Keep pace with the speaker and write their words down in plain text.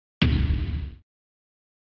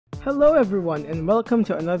Hello everyone and welcome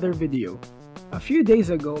to another video. A few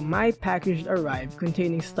days ago, my package arrived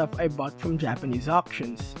containing stuff I bought from Japanese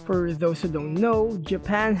auctions. For those who don't know,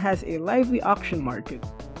 Japan has a lively auction market.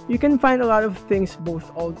 You can find a lot of things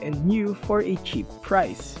both old and new for a cheap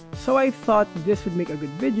price. So I thought this would make a good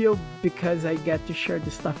video because I get to share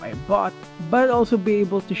the stuff I bought, but also be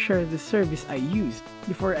able to share the service I used.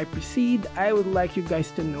 Before I proceed, I would like you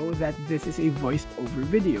guys to know that this is a voiced over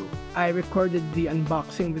video. I recorded the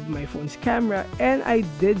unboxing with my phone's camera and I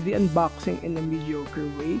did the unboxing in a mediocre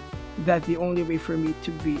way, that the only way for me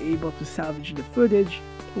to be able to salvage the footage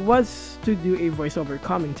was to do a voiceover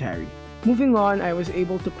commentary. Moving on, I was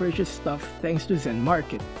able to purchase stuff thanks to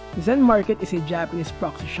ZenMarket. ZenMarket is a Japanese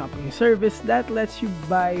proxy shopping service that lets you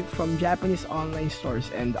buy from Japanese online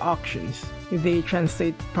stores and auctions. They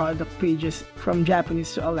translate product pages from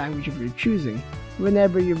Japanese to a language of your choosing.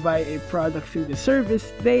 Whenever you buy a product through the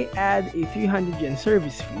service, they add a 300 yen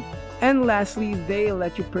service fee. And lastly, they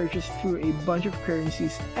let you purchase through a bunch of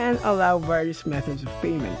currencies and allow various methods of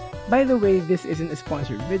payment. By the way, this isn't a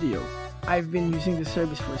sponsored video. I've been using the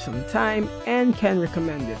service for some time and can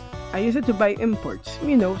recommend it. I use it to buy imports,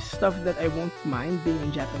 stuff that I won't mind being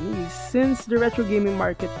in Japanese, since the retro gaming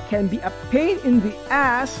market can be a pain in the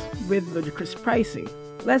ass with ludicrous pricing.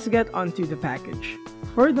 Let's get onto the package.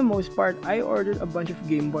 For the most part, I ordered a bunch of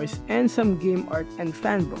Game Boys and some game art and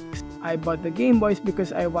fan books. I bought the Game Boys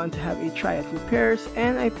because I want to have a try at repairs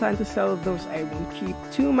and I plan to sell those I won't keep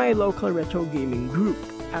to my local retro gaming group.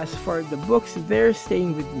 As for the books, they're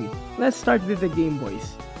staying with me. Let's start with the Game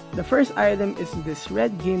Boys. The first item is this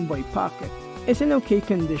red Game Boy Pocket. It's in okay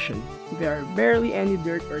condition. There are barely any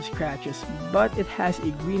dirt or scratches, but it has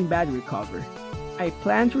a green battery cover. I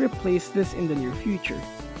plan to replace this in the near future.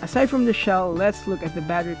 Aside from the shell, let's look at the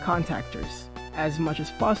battery contactors. As much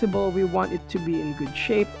as possible, we want it to be in good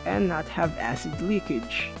shape and not have acid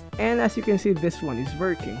leakage. And as you can see, this one is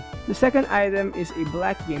working. The second item is a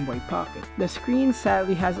black Game Boy Pocket. The screen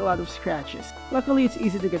sadly has a lot of scratches. Luckily, it's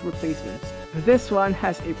easy to get replacements. This one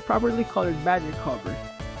has a properly colored battery cover.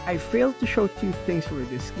 I failed to show two things for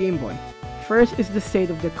this Game Boy. First is the state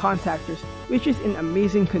of the contactors, which is in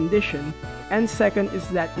amazing condition, and second is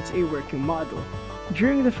that it's a working model.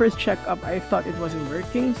 During the first checkup, I thought it wasn't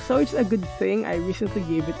working, so it's a good thing I recently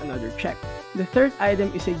gave it another check. The third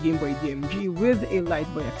item is a Game Boy DMG with a Light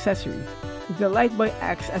Boy accessory. The Light Boy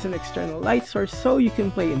acts as an external light source so you can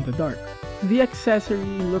play in the dark. The accessory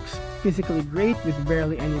looks physically great with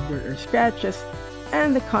barely any dirt or scratches,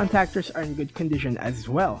 and the contactors are in good condition as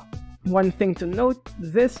well. One thing to note,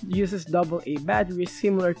 this uses AA batteries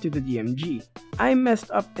similar to the DMG. I messed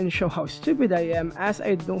up and show how stupid I am as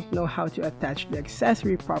I don't know how to attach the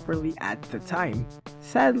accessory properly at the time.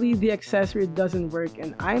 Sadly, the accessory doesn't work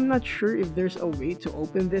and I'm not sure if there's a way to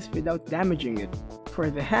open this without damaging it. For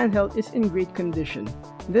the handheld, it's in great condition.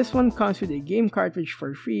 This one comes with a game cartridge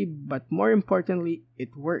for free, but more importantly,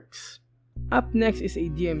 it works. Up next is a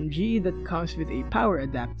DMG that comes with a power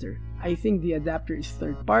adapter. I think the adapter is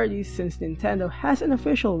third party since Nintendo has an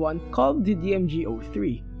official one called the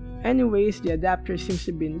DMG03. Anyways, the adapter seems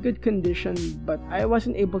to be in good condition, but I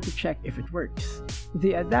wasn't able to check if it works.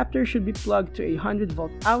 The adapter should be plugged to a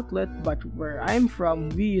 100-volt outlet, but where I'm from,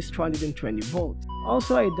 we use 220 volts.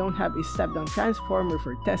 Also, I don't have a step-down transformer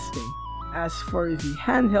for testing. As for the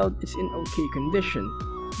handheld, it's in okay condition.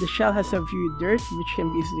 The shell has a few dirt which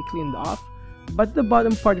can be easily cleaned off, but the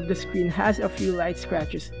bottom part of the screen has a few light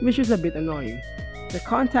scratches which is a bit annoying. The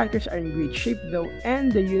contactors are in great shape though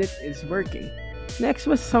and the unit is working. Next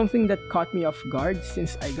was something that caught me off guard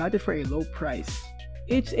since I got it for a low price.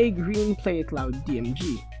 It's a green Play It Loud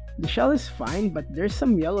DMG. The shell is fine but there's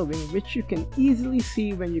some yellowing which you can easily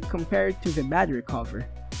see when you compare it to the battery cover.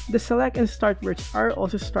 The select and start words are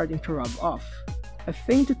also starting to rub off. A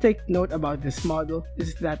thing to take note about this model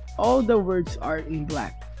is that all the words are in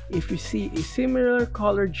black. If you see a similar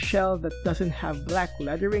colored shell that doesn't have black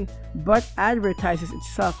lettering but advertises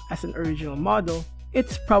itself as an original model,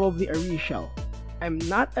 it's probably a reshell. I'm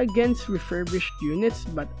not against refurbished units,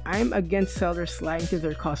 but I'm against sellers lying to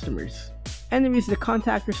their customers. Anyways, the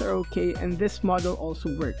contactors are okay and this model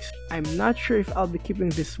also works. I'm not sure if I'll be keeping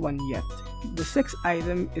this one yet. The sixth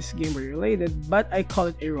item is Game Boy related, but I call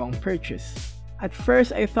it a wrong purchase. At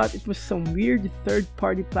first, I thought it was some weird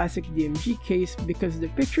third-party plastic DMG case because the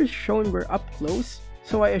pictures shown were up close,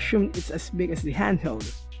 so I assumed it's as big as the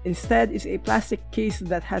handheld. Instead, it's a plastic case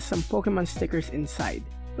that has some Pokemon stickers inside.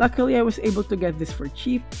 Luckily, I was able to get this for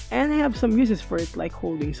cheap, and I have some uses for it like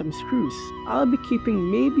holding some screws. I'll be keeping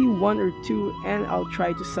maybe one or two and I'll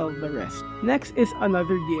try to sell the rest. Next is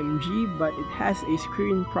another DMG, but it has a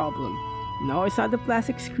screen problem. No, it's not the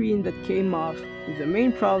plastic screen that came off. The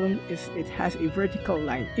main problem is it has a vertical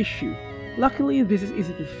line issue. Luckily, this is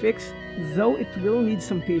easy to fix, though it will need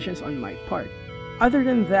some patience on my part. Other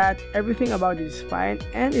than that, everything about it is fine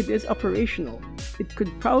and it is operational. It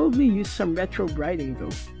could probably use some retro brighting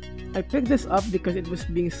though. I picked this up because it was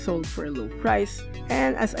being sold for a low price,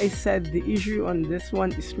 and as I said, the issue on this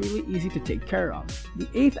one is really easy to take care of. The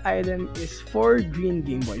 8th item is 4 green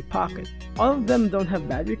Game Boy Pocket. All of them don't have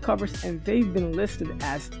battery covers and they've been listed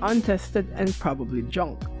as untested and probably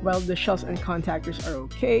junk. While the shells and contactors are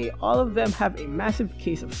okay, all of them have a massive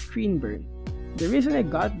case of screen burn. The reason I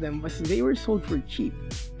got them was they were sold for cheap.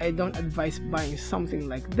 I don't advise buying something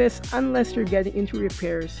like this unless you're getting into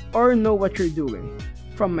repairs or know what you're doing.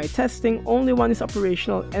 From my testing, only one is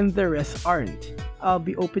operational and the rest aren't. I'll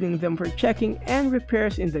be opening them for checking and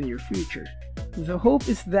repairs in the near future. The hope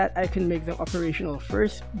is that I can make them operational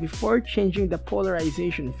first before changing the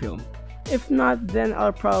polarization film. If not, then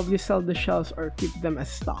I'll probably sell the shells or keep them as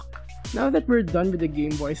stock. Now that we're done with the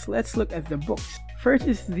Game Boys, let's look at the books. First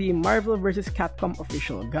is the Marvel vs. Capcom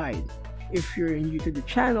official guide. If you're new to the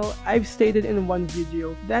channel, I've stated in one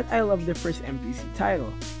video that I love the first MVC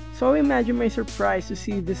title. So imagine my surprise to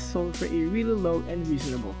see this sold for a really low and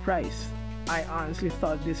reasonable price. I honestly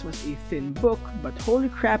thought this was a thin book, but holy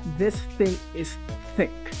crap, this thing is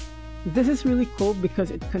thick. This is really cool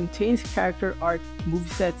because it contains character art,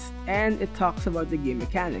 movesets, and it talks about the game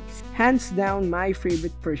mechanics. Hands down my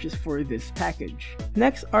favorite purchase for this package.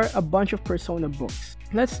 Next are a bunch of Persona books.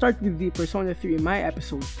 Let's start with the Persona 3 My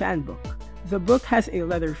Episode fan book. The book has a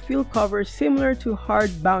leather feel cover similar to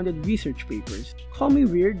hard-bounded research papers. Call me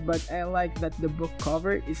weird, but I like that the book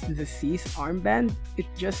cover is the C's armband. It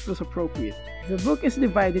just feels appropriate. The book is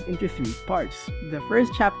divided into 3 parts. The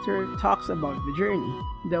first chapter talks about the journey.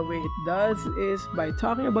 The way it does is by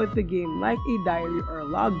talking about the game like a diary or a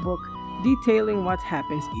logbook, detailing what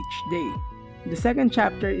happens each day. The second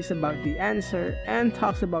chapter is about the answer and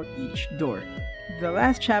talks about each door. The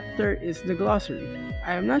last chapter is the glossary.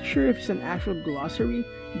 I am not sure if it's an actual glossary,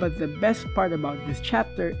 but the best part about this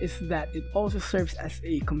chapter is that it also serves as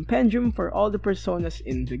a compendium for all the personas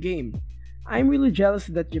in the game. I'm really jealous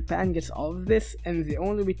that Japan gets all of this and the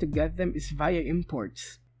only way to get them is via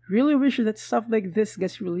imports. Really wish that stuff like this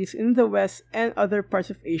gets released in the West and other parts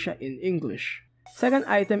of Asia in English. Second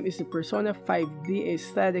item is the Persona 5D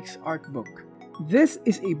Aesthetics art book. This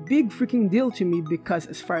is a big freaking deal to me because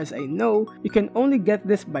as far as I know, you can only get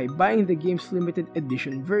this by buying the game's limited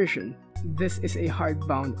edition version. This is a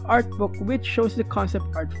hardbound art book which shows the concept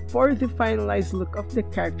art for the finalized look of the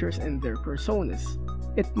characters and their personas.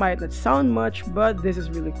 It might not sound much, but this is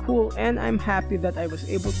really cool and I'm happy that I was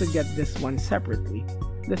able to get this one separately.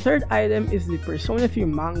 The third item is the Persona 3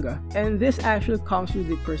 manga, and this actually comes with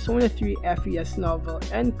the Persona 3 FES novel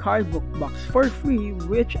and card book box for free,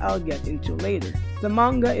 which I'll get into later. The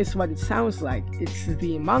manga is what it sounds like. It's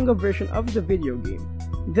the manga version of the video game.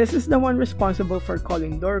 This is the one responsible for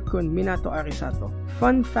calling Dorkun Minato Arisato.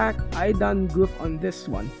 Fun fact, I done goof on this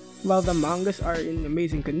one. While the mangas are in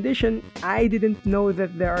amazing condition, I didn't know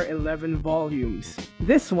that there are 11 volumes.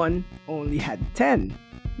 This one only had 10.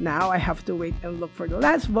 Now I have to wait and look for the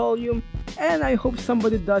last volume, and I hope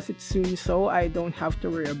somebody does it soon so I don't have to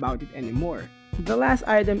worry about it anymore. The last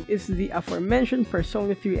item is the aforementioned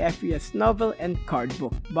Persona 3 FES novel and card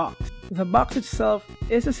book box. The box itself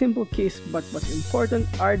is a simple case, but what's important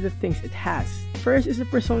are the things it has. First is the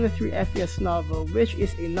Persona 3 FES novel, which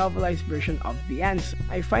is a novelized version of the answer.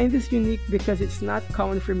 I find this unique because it's not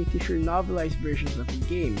common for me to share novelized versions of a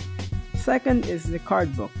game. Second is the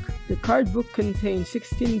card book. The card book contains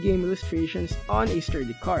 16 game illustrations on a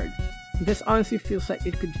sturdy card. This honestly feels like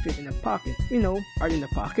it could fit in a pocket. You know, art in a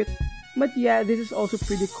pocket. But yeah, this is also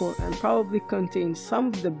pretty cool and probably contains some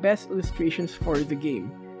of the best illustrations for the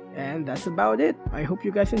game. And that's about it. I hope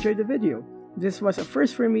you guys enjoyed the video. This was a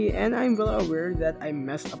first for me and I'm well aware that I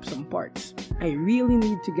messed up some parts. I really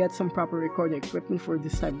need to get some proper recording equipment for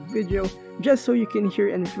this type of video just so you can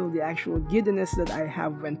hear and feel the actual giddiness that I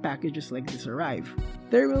have when packages like this arrive.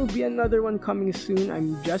 There will be another one coming soon.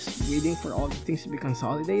 I'm just waiting for all the things to be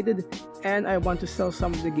consolidated and I want to sell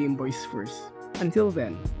some of the Game Boys first. Until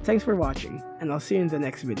then, thanks for watching and I'll see you in the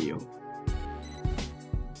next video.